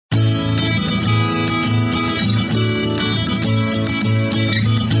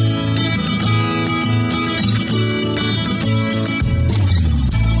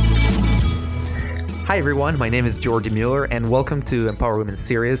Hi everyone, my name is Jordi Mueller and welcome to Empower Women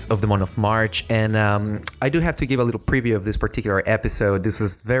series of the month of March. And I do have to give a little preview of this particular episode. This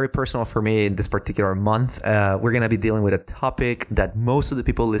is very personal for me this particular month. We're going to be dealing with a topic that most of the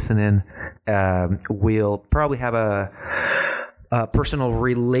people listening will probably have a personal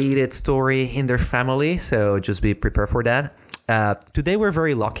related story in their family. So just be prepared for that. Today we're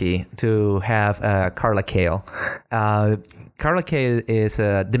very lucky to have Carla Kale. Carla Kale is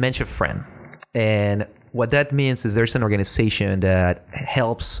a dementia friend. And what that means is there's an organization that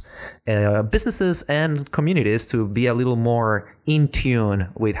helps businesses and communities to be a little more in tune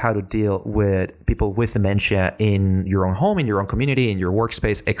with how to deal with people with dementia in your own home, in your own community, in your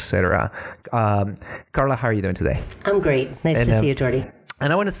workspace, etc. Carla, how are you doing today? I'm great. Nice to see you, Jordi.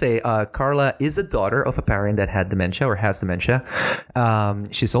 And I want to say Carla is the daughter of a parent that had dementia or has dementia.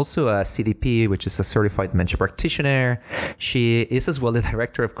 She's also a CDP, which is a certified dementia practitioner. She is as well the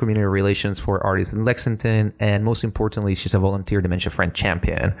director of community relations for Artists in Lexington. And most importantly, she's a volunteer dementia friend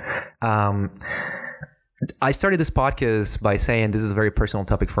champion. I started this podcast by saying this is a very personal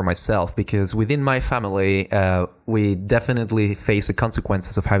topic for myself because within my family, we definitely face the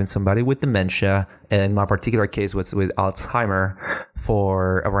consequences of having somebody with dementia. And in my particular case was with Alzheimer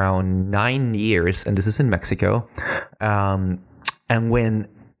for around 9 years. And this is in Mexico. And when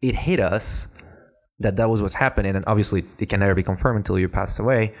it hit us, that was what's happening. And obviously it can never be confirmed until you pass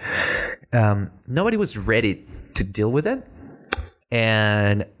away. Nobody was ready to deal with it.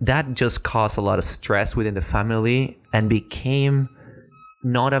 And that just caused a lot of stress within the family and became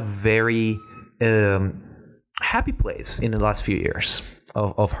not a very happy place in the last few years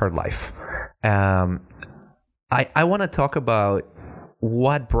of her life. I want to talk about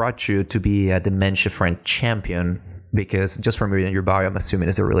what brought you to be a dementia friend champion, because just from reading your bio, I'm assuming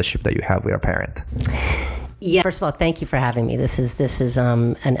it's a relationship that you have with your parent. Yeah. First of all, thank you for having me. This is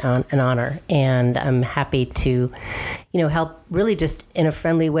an honor, and I'm happy to, help really just in a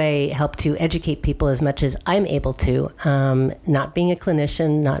friendly way, help to educate people as much as I'm able to. Not being a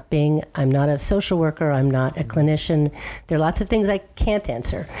clinician, I'm not a social worker, I'm not a clinician. There are lots of things I can't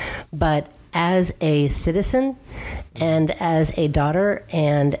answer, but as a citizen and as a daughter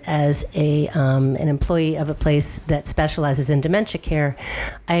and as an employee of a place that specializes in dementia care,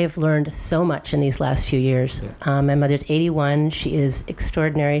 I have learned so much in these last few years. My mother's 81. She is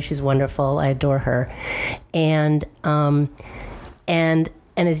extraordinary. She's wonderful. I adore her. And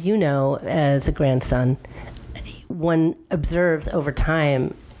as you know, as a grandson, one observes over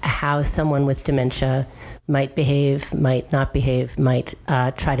time how someone with dementia might behave, might not behave, might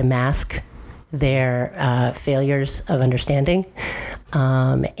try to mask their failures of understanding.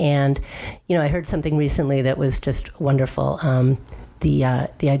 And, I heard something recently that was just wonderful. The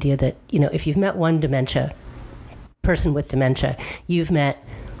idea that, if you've met one person with dementia, you've met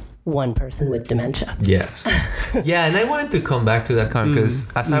one person with dementia. Yes. Yeah, and I wanted to come back to that comment because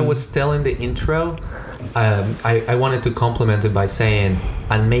as I was telling the intro, I wanted to compliment it by saying,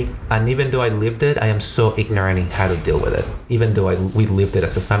 and even though I lived it, I am so ignorant in how to deal with it, even though we lived it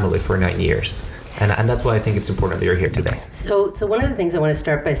as a family for 9 years. And that's why I think it's important that you're here today. So one of the things I want to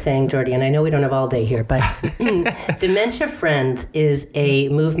start by saying, Jordi, and I know we don't have all day here, but Dementia Friends is a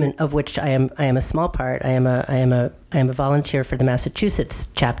movement of which I am a small part. I am a volunteer for the Massachusetts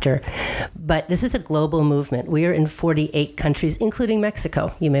chapter, but this is a global movement. We are in 48 countries, including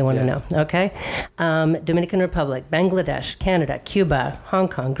Mexico. You may want to know. Okay, Dominican Republic, Bangladesh, Canada, Cuba, Hong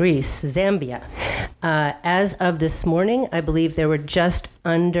Kong, Greece, Zambia. As of this morning, I believe there were just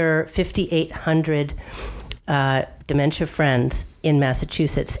under 5,800 dementia friends in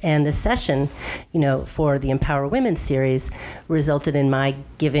Massachusetts. And the session, for the Empower Women series resulted in my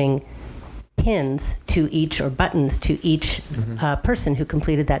giving pins to each, or buttons to each person who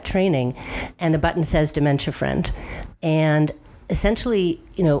completed that training. And the button says Dementia Friend. And essentially,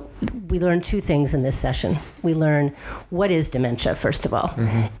 we learn two things in this session. We learn what is dementia, first of all.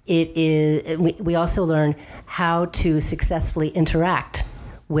 It is. We also learn how to successfully interact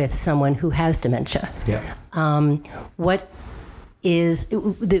with someone who has dementia. Yeah. What is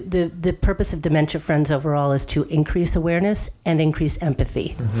the purpose of Dementia Friends overall is to increase awareness and increase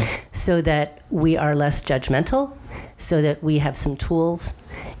empathy, so that we are less judgmental, so that we have some tools,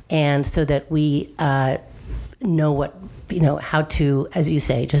 and so that we know what how to, as you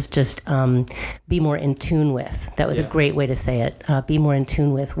say, just be more in tune with. That was a great way to say it. Be more in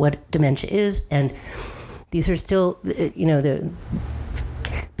tune with what dementia is, and these are still the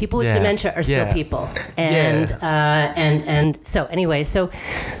people with dementia are still people, and so anyway, so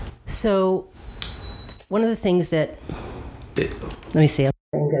one of the things that let me see.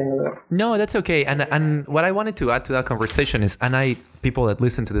 No, that's okay. And what I wanted to add to that conversation is, and I people that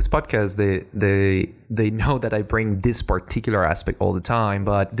listen to this podcast, they know that I bring this particular aspect all the time,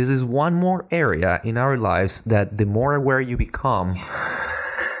 but this is one more area in our lives that the more aware you become,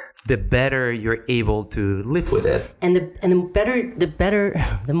 the better you're able to live with it. And the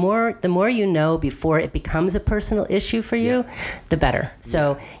more you know before it becomes a personal issue for you, the better.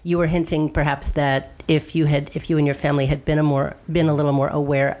 So you were hinting perhaps that if you and your family had been a little more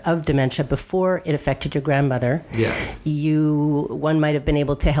aware of dementia before it affected your grandmother, one might have been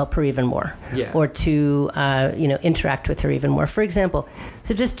able to help her even more, or to interact with her even more. For example,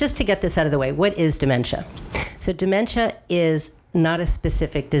 so just to get this out of the way, what is dementia? So dementia is not a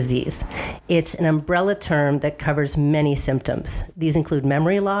specific disease. It's an umbrella term that covers many symptoms. These include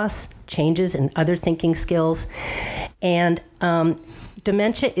memory loss, changes in other thinking skills, and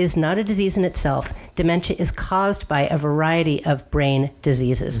dementia is not a disease in itself. Dementia is caused by a variety of brain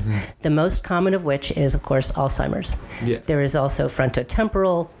diseases, the most common of which is, of course, Alzheimer's. There is also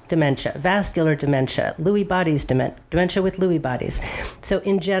frontotemporal dementia, vascular dementia, Lewy bodies dementia with Lewy bodies. So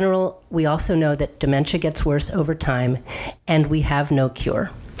in general, we also know that dementia gets worse over time, and we have no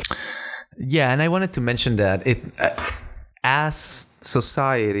cure. Yeah, and I wanted to mention that as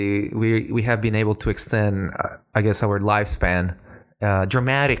society, we have been able to extend, I guess, our lifespan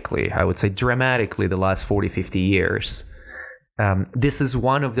dramatically, I would say dramatically, the last 40, 50 years. This is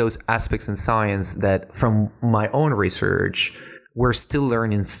one of those aspects in science that, from my own research, we're still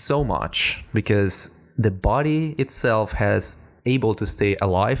learning so much, because the body itself has able to stay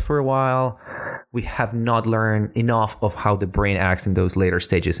alive for a while. We have not learned enough of how the brain acts in those later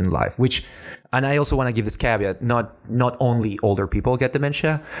stages in life, and I also want to give this caveat, not only older people get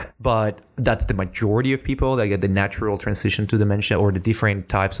dementia, but that's the majority of people that get the natural transition to dementia, or the different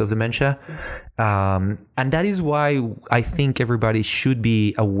types of dementia. And that is why I think everybody should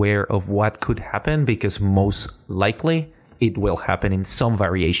be aware of what could happen, because most likely it will happen in some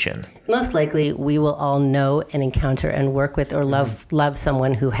variation. Most likely, we will all know and encounter and work with or love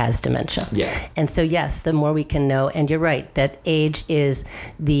someone who has dementia. And so, yes, the more we can know, and you're right, that age is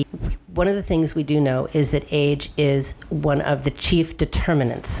one of the things we do know is that age is one of the chief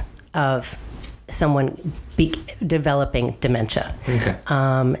determinants of someone developing dementia.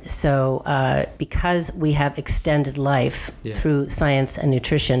 Because we have extended life through science and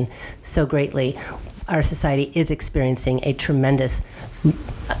nutrition so greatly, our society is experiencing a tremendous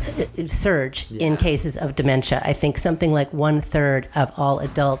surge in cases of dementia. I think something like 1/3 of all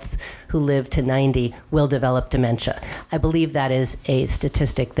adults who live to 90 will develop dementia. I believe that is a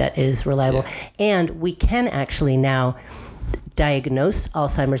statistic that is reliable. And we can actually now diagnose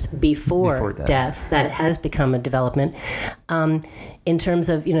Alzheimer's before death. That has become a development. In terms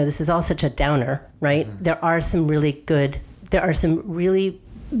of, this is all such a downer, right? There is some really good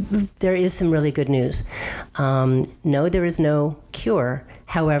news. No, there is no cure.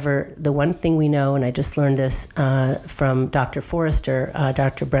 However, the one thing we know, and I just learned this from Dr. Forrester,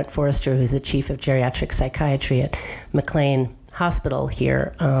 Dr. Brent Forrester, who's the chief of geriatric psychiatry at McLean Hospital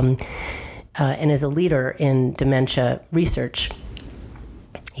here, and is a leader in dementia research.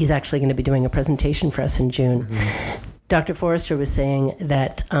 He's actually going to be doing a presentation for us in June. Dr. Forrester was saying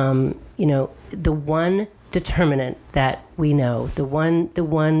that, the one determinant that we know, the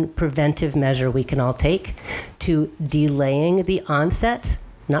one preventive measure we can all take to delaying the onset,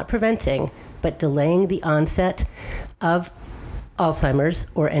 not preventing, but delaying the onset of Alzheimer's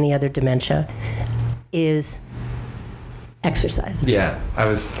or any other dementia, is exercise. Yeah, I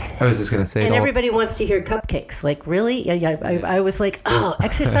was just gonna say. And everybody wants to hear cupcakes. Like, really? I was like, oh,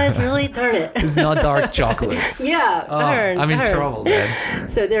 exercise, really? Darn it! It's not dark chocolate. Darn. I'm in trouble, man.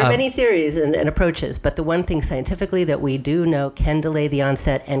 So there are many theories and approaches, but the one thing scientifically that we do know can delay the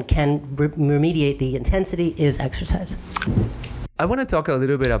onset and can remediate the intensity is exercise. I want to talk a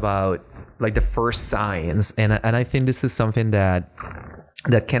little bit about like the first signs, and I think this is something that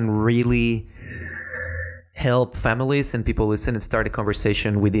can really help families and people listen and start a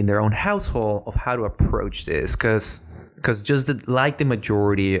conversation within their own household of how to approach this, because just like the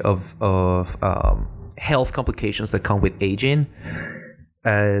majority of health complications that come with aging,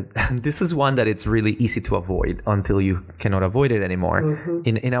 this is one that it's really easy to avoid until you cannot avoid it anymore.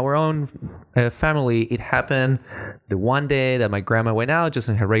 In our own family, it happened the one day that my grandma went out just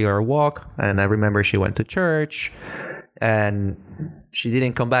on her regular walk, and I remember she went to church and she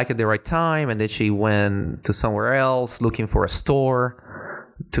didn't come back at the right time, and then she went to somewhere else looking for a store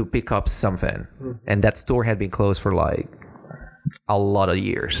to pick up something. And that store had been closed for like a lot of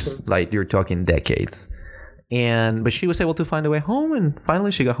years, like you're talking decades. But she was able to find a way home, and finally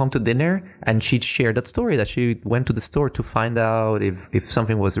she got home to dinner, and she shared that story that she went to the store to find out if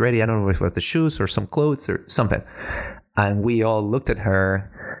something was ready. I don't know if it was the shoes or some clothes or something. And we all looked at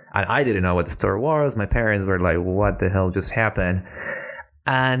her, and I didn't know what the story was. My parents were like, what the hell just happened?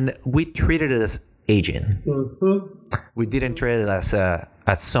 And we treated it as aging. We didn't treat it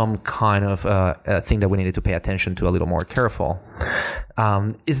as some kind of thing that we needed to pay attention to a little more careful.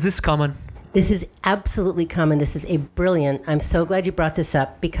 Is this common? This is absolutely common. This is I'm so glad you brought this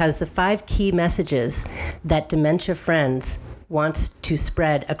up, because the 5 key messages that Dementia Friends wants to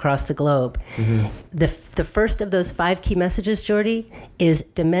spread across the globe. The first of those 5 key messages, Jordy, is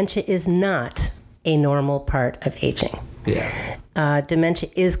dementia is not a normal part of aging. Dementia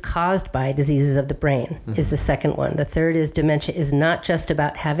is caused by diseases of the brain, is the second one. The third is dementia is not just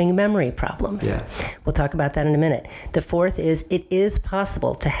about having memory problems. We'll talk about that in a minute. The fourth is it is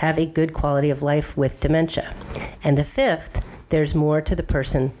possible to have a good quality of life with dementia. And the fifth, there's more to the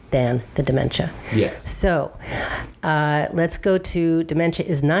person than the dementia. So let's go to dementia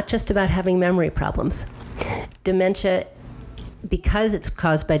is not just about having memory problems. Dementia, because it's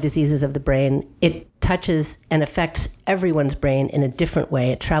caused by diseases of the brain, it touches and affects everyone's brain in a different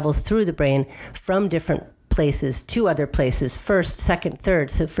way. It travels through the brain from different places to other places, first, second, third.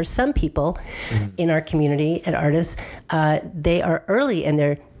 So for some people in our community at Artis, they are early in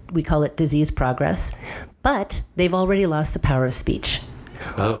their, we call it disease progress, but they've already lost the power of speech.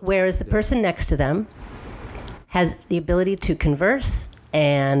 Whereas the person next to them has the ability to converse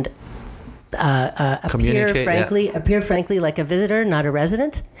and appear frankly like a visitor, not a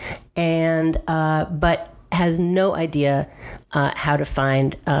resident, and but has no idea how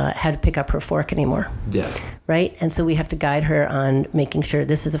to pick up her fork anymore. Right? And so we have to guide her on making sure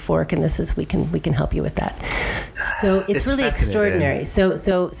this is a fork and this is we can help you with that. So it's really extraordinary. So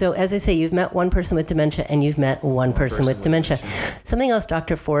as I say, you've met one person with dementia and you've met one person with dementia. Something else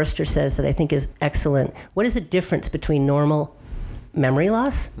Dr. Forrester says that I think is excellent. What is the difference between normal memory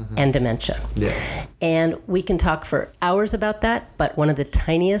loss and dementia? And we can talk for hours about that, but one of the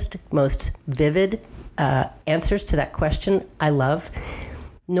tiniest, most vivid answers to that question I love.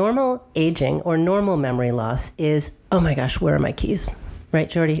 Normal aging or normal memory loss is, oh my gosh, where are my keys? Right,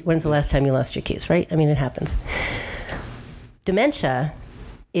 Jordy? When's the last time you lost your keys, right? I mean, it happens. Dementia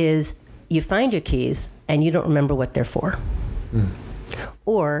is you find your keys and you don't remember what they're for.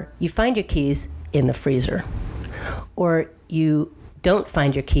 Or you find your keys in the freezer. Or you don't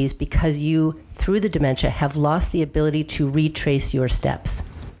find your keys because you, through the dementia, have lost the ability to retrace your steps.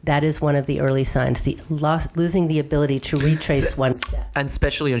 That is one of the early signs, losing the ability to retrace one step. And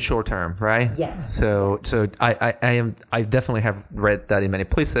especially in short term, right? Yes. So I definitely have read that in many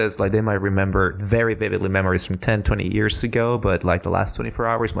places. Like they might remember very vividly memories from 10, 20 years ago, but like the last 24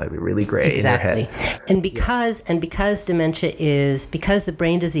 hours might be really gray in their head. And because dementia because the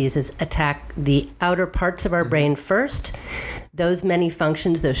brain diseases attack the outer parts of our brain first, those many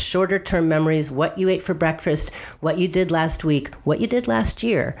functions, those shorter term memories, what you ate for breakfast, what you did last week, what you did last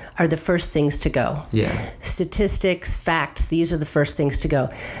year are the first things to go. Statistics, facts, these are the first things to go.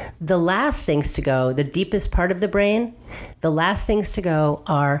 The last things to go, the deepest part of the brain, the last things to go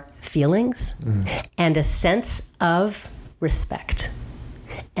are feelings and a sense of respect.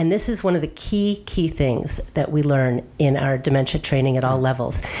 And this is one of the key things that we learn in our dementia training at all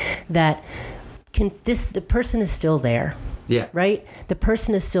levels, that the person is still there. Right? The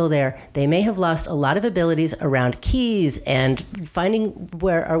person is still there. They may have lost a lot of abilities around keys and finding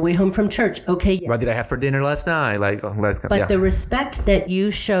where are we home from church. Okay. What did I have for dinner last night? But the respect that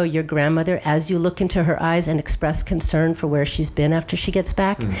you show your grandmother as you look into her eyes and express concern for where she's been after she gets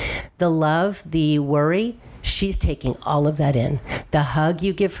back, the love, the worry, she's taking all of that in. The hug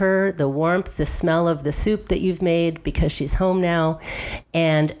you give her, the warmth, the smell of the soup that you've made because she's home now,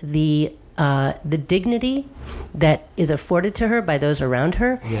 and the dignity that is afforded to her by those around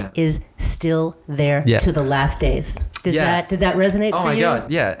her is still there to the last days. Did that resonate for you? Oh my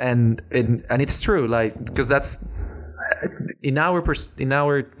God, yeah, and it's true, like, because that's in our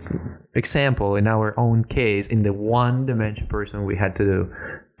example, in our own case, in the one dementia person we had to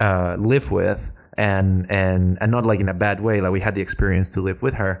live with, and not like in a bad way, like we had the experience to live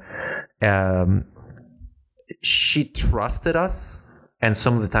with her. She trusted us. And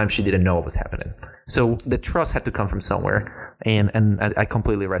some of the time she didn't know what was happening. So the trust had to come from somewhere. And I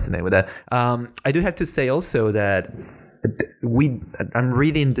completely resonate with that. I do have to say also that I'm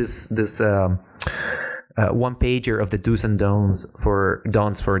reading this one pager of the do's and don'ts for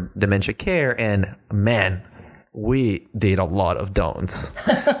dementia care. And man, we did a lot of don'ts.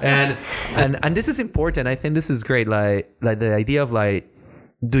 and this is important. I think this is great. Like the idea of like,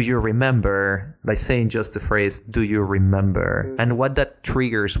 do you remember, by saying just the phrase, do you remember? And what that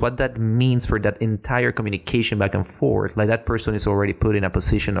triggers, what that means for that entire communication back and forth. Like that person is already put in a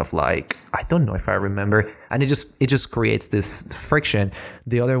position of like, I don't know if I remember. And it just creates this friction.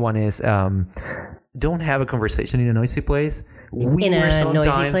 The other one is, don't have a conversation in a noisy place. In a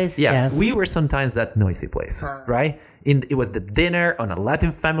noisy place? Yeah, we were sometimes that noisy place, right? It was the dinner on a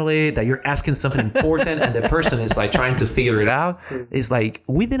Latin family that you're asking something important and the person is like trying to figure it out. It's like,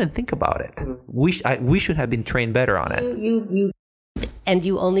 we didn't think about it. We should have been trained better on it. And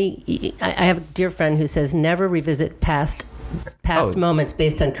I have a dear friend who says never revisit past moments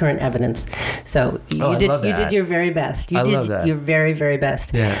based on current evidence. So you did your very best. You did your very, very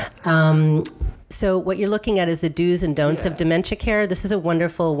best. Yeah. So what you're looking at is the do's and don'ts of dementia care. This is a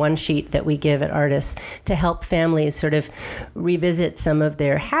wonderful one sheet that we give at Artis to help families sort of revisit some of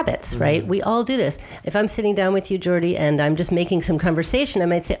their habits, right? We all do this. If I'm sitting down with you, Jordy, and I'm just making some conversation, I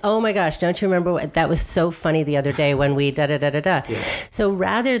might say, oh my gosh, don't you remember that was so funny the other day when we da-da-da-da-da. Yeah. So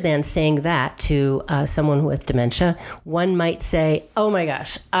rather than saying that to someone with dementia, one might say, oh my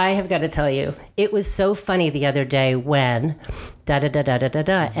gosh, I have got to tell you, it was so funny the other day when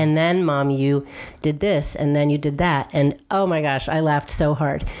da-da-da-da-da-da-da. And then, Mom, you did this, and then you did that. And, oh, my gosh, I laughed so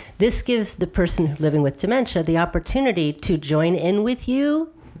hard. This gives the person living with dementia the opportunity to join in with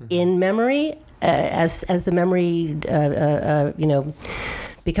you in memory as the memory,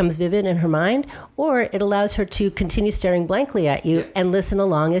 becomes vivid in her mind, or it allows her to continue staring blankly at you and listen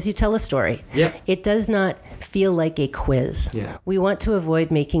along as you tell a story. Yeah. It does not feel like a quiz. Yeah. We want to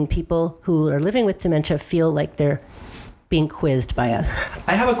avoid making people who are living with dementia feel like they're being quizzed by us.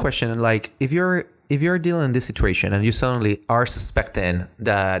 I have a question. Like, if you're dealing in this situation and you suddenly are suspecting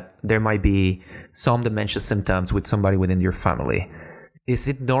that there might be some dementia symptoms with somebody within your family, is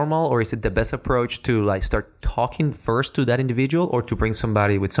it normal or is it the best approach to like start talking first to that individual or to bring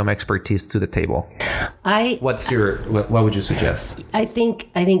somebody with some expertise to the table? What would you suggest? I think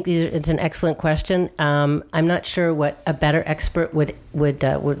it's an excellent question. I'm not sure what a better expert would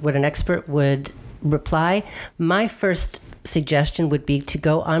reply. My first suggestion would be to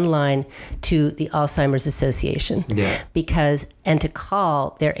go online to the Alzheimer's Association, and to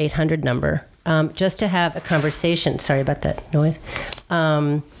call their 800 number, just to have a conversation. Sorry about that noise.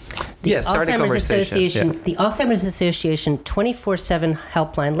 Start a conversation. The Alzheimer's Association 24/7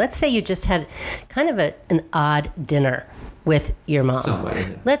 helpline. Let's say you just had kind of an odd dinner with your mom.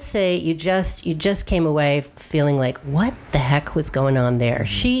 Let's say you just came away feeling like, what the heck was going on there? Mm-hmm.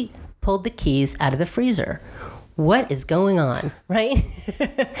 She pulled the keys out of the freezer. What is going on, right?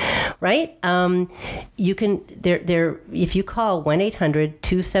 Right? You can if you call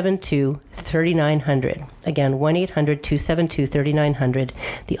 1-800-272-3900. Again, 1-800-272-3900.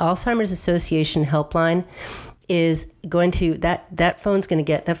 The Alzheimer's Association helpline is going to that phone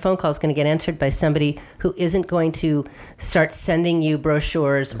call is going to get answered by somebody who isn't going to start sending you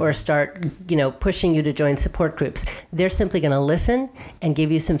brochures or start pushing you to join support groups. They're simply going to listen and give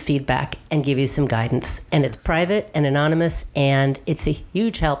you some feedback and give you some guidance, and it's private and anonymous, and it's a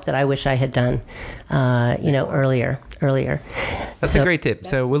huge help that I wish I had done earlier. That's a great tip.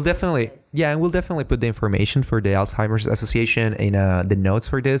 So we'll definitely put the information for the Alzheimer's Association in the notes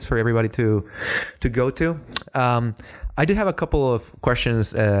for this for everybody to go to. I do have a couple of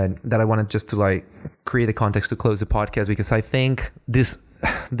questions that I wanted just to like create a context to close the podcast, because I think this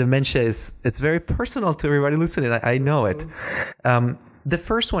dementia it's very personal to everybody listening. I know it. The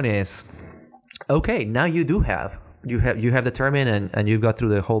first one is, okay, now you have determined and you've got through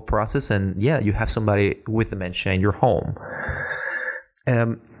the whole process, and you have somebody with dementia in your home.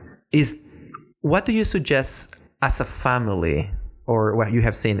 What do you suggest as a family, or what you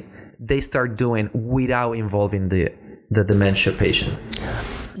have seen they start doing without involving the dementia patient?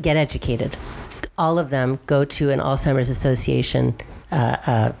 Get educated. All of them go to an Alzheimer's Association,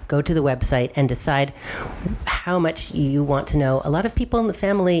 go to the website and decide how much you want to know. A lot of people in the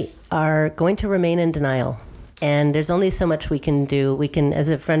family are going to remain in denial. And there's only so much we can do. We can,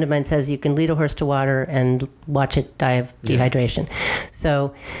 as a friend of mine says, you can lead a horse to water and watch it die of dehydration.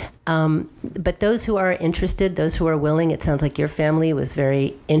 So, but those who are interested, those who are willing, it sounds like your family was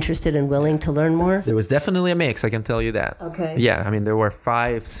very interested and willing to learn more. There was definitely a mix, I can tell you that. Okay. Yeah, I mean, there were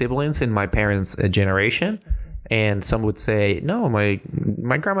 5 siblings in my parents' generation. And some would say, no, my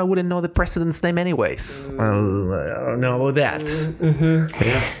grandma wouldn't know the president's name anyways. Well, I don't know about that. Mm-hmm.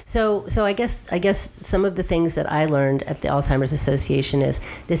 Yeah. So I guess some of the things that I learned at the Alzheimer's Association is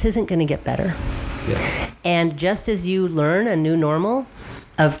this isn't going to get better. Yeah. And just as you learn a new normal,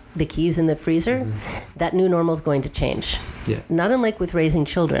 of the keys in the freezer, that new normal is going to change. Yeah. Not unlike with raising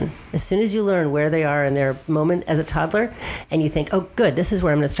children. As soon as you learn where they are in their moment as a toddler, and you think, oh, good, this is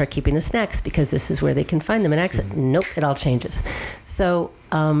where I'm going to start keeping the snacks because this is where they can find them and access. Nope, it all changes. So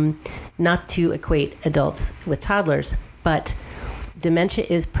not to equate adults with toddlers, but dementia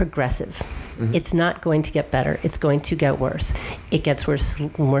is progressive. It's not going to get better. It's going to get worse. It gets worse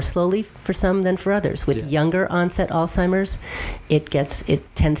more slowly for some than for others. With younger onset Alzheimer's, it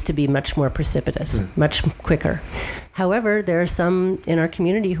tends to be much more precipitous, much quicker. However, there are some in our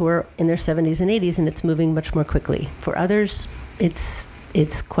community who are in their 70s and 80s, and it's moving much more quickly. For others, it's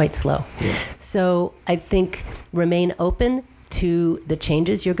quite slow. Yeah. So I think remain open to the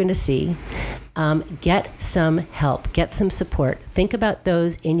changes you're going to see. Get some help, get some support. Think about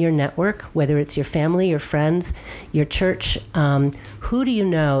those in your network, whether it's your family, your friends, your church. Who do you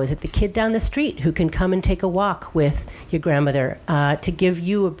know? Is it the kid down the street who can come and take a walk with your grandmother to give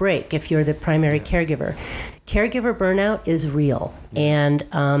you a break if you're the primary caregiver? Caregiver burnout is real. And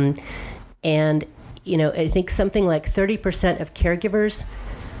I think something like 30% of caregivers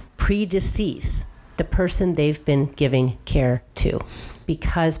predecease the person they've been giving care to,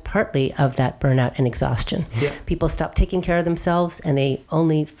 because partly of that burnout and exhaustion. Yeah. People stop taking care of themselves and they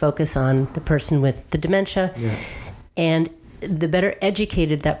only focus on the person with the dementia. Yeah. And the better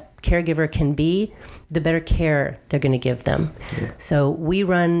educated that caregiver can be, the better care they're going to give them. Yeah. So we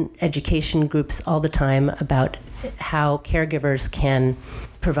run education groups all the time about how caregivers can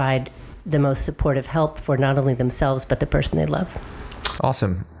provide the most supportive help for not only themselves, but the person they love.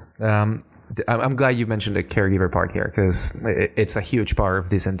 Awesome. I'm glad you mentioned the caregiver part here, because it's a huge part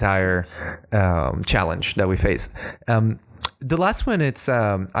of this entire challenge that we face. The last one, it's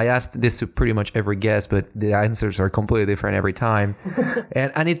I asked this to pretty much every guest, but the answers are completely different every time.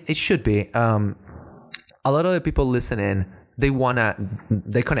 and it should be. A lot of the people listening,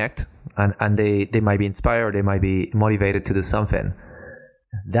 they connect and they might be inspired, they might be motivated to do something.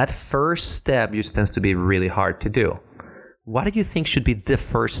 That first step usually tends to be really hard to do. What do you think should be the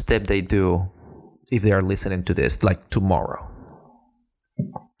first step they do if they are listening to this, like tomorrow? I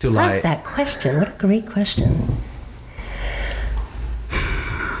love that question. What a great question.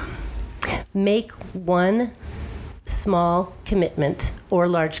 Make one small commitment or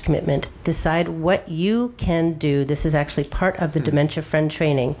large commitment. Decide what you can do. This is actually part of the Dementia Friend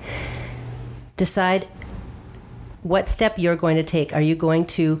training. Decide what step you're going to take. Are you going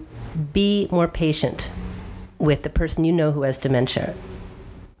to be more patient with the person you know who has dementia?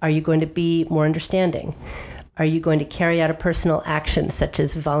 Are you going to be more understanding? Are you going to carry out a personal action, such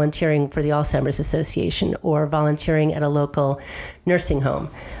as volunteering for the Alzheimer's Association or volunteering at a local nursing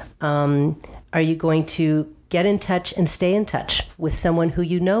home? Are you going to get in touch and stay in touch with someone who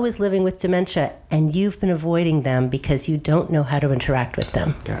you know is living with dementia and you've been avoiding them because you don't know how to interact with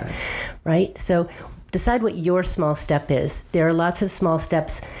them? Got it. Right? So decide what your small step is. There are lots of small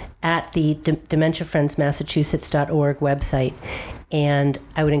steps at the DementiaFriendsMassachusetts.org website, and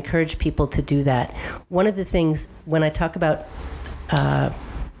I would encourage people to do that. One of the things when I talk about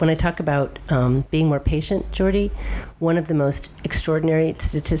being more patient, Jordy, one of the most extraordinary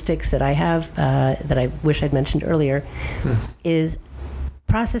statistics that I have that I wish I'd mentioned earlier is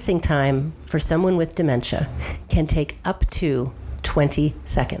processing time for someone with dementia can take up to 20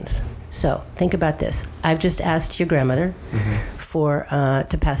 seconds. So think about this. I've just asked your grandmother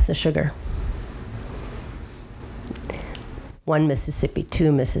to pass the sugar. 1 Mississippi,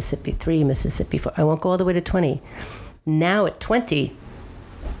 2 Mississippi, 3 Mississippi, 4. I won't go all the way to 20. Now at 20,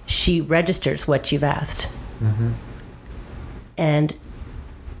 she registers what you've asked. And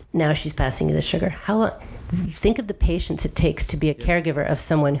now she's passing you the sugar. How long? Think of the patience it takes to be a caregiver of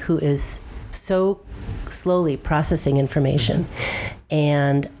someone who is so slowly processing information,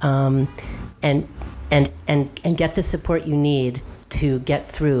 and get the support you need to get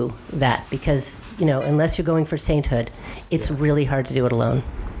through that, because unless you're going for sainthood, it's really hard to do it alone.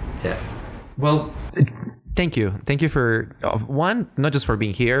 Yeah. Well, thank you for one, not just for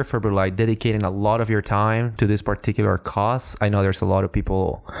being here, for like dedicating a lot of your time to this particular cause. I know there's a lot of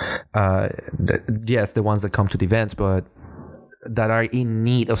people, the ones that come to the events, but that are in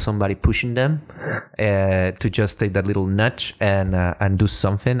need of somebody pushing them to just take that little nudge and do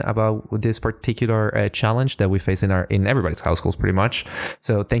something about this particular challenge that we face in everybody's households pretty much.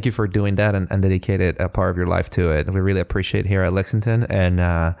 So thank you for doing that and dedicated a part of your life to it. We really appreciate it here at Lexington, and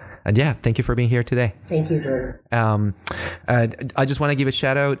And yeah, thank you for being here today. Thank you, Jordan. I just want to give a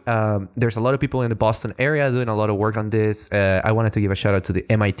shout out. There's a lot of people in the Boston area doing a lot of work on this. I wanted to give a shout out to the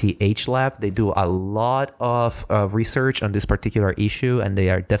MIT H Lab. They do a lot of research on this particular issue, and they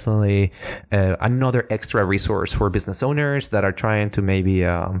are definitely another extra resource for business owners that are trying to maybe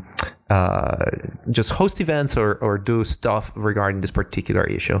just host events or do stuff regarding this particular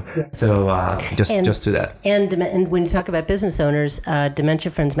issue. Yes. So just do that. And when you talk about business owners,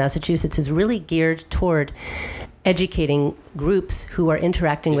 Dementia Friends Massachusetts is really geared toward educating groups who are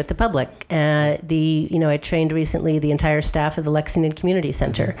interacting with the public. I trained recently the entire staff of the Lexington Community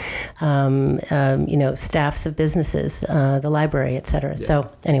Center, staffs of businesses, the library, et cetera. Yeah.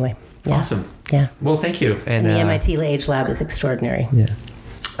 So anyway. Yeah. Awesome. Yeah. Well, thank you. And the MIT Age Lab is extraordinary.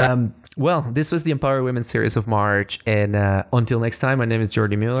 Yeah. Well, this was the Empower Women series of March. And until next time, my name is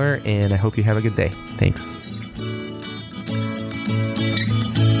Jordi Mueller, and I hope you have a good day. Thanks.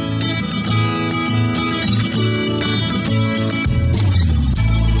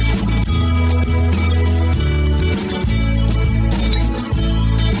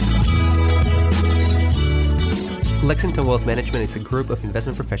 Lexington Wealth Management is a group of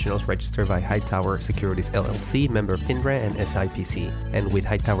investment professionals registered by Hightower Securities LLC, member FINRA and SIPC, and with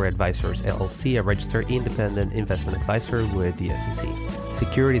Hightower Advisors LLC, a registered independent investment advisor with the SEC.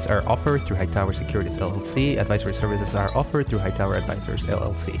 Securities are offered through Hightower Securities LLC. Advisory services are offered through Hightower Advisors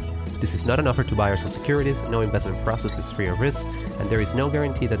LLC. This is not an offer to buy or sell securities. No investment process is free of risk, and there is no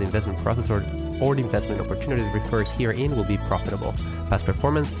guarantee that the investment process or the investment opportunities referred herein will be profitable. Past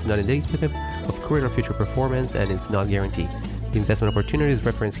performance is not indicative of current or future performance and is not guaranteed. The investment opportunities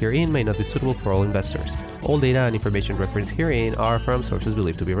referenced herein may not be suitable for all investors. All data and information referenced herein are from sources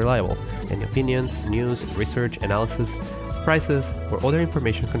believed to be reliable. Any opinions, news, research, analysis, prices, or other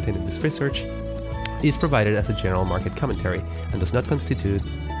information contained in this research is provided as a general market commentary and does not constitute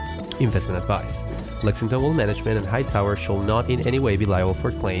investment advice. Lexington Wealth Management and Hightower shall not in any way be liable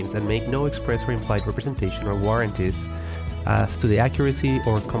for claims and make no express or implied representation or warranties as to the accuracy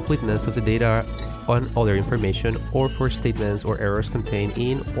or completeness of the data on other information or for statements or errors contained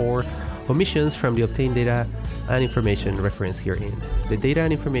in or omissions from the obtained data and information referenced herein. The data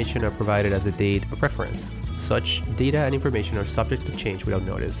and information are provided as the date of reference. Such data and information are subject to change without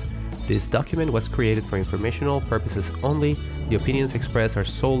notice. This document was created for informational purposes only. The opinions expressed are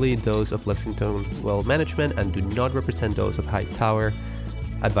solely those of Lexington Wealth Management and do not represent those of Hightower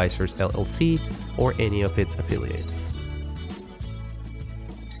Advisors LLC or any of its affiliates.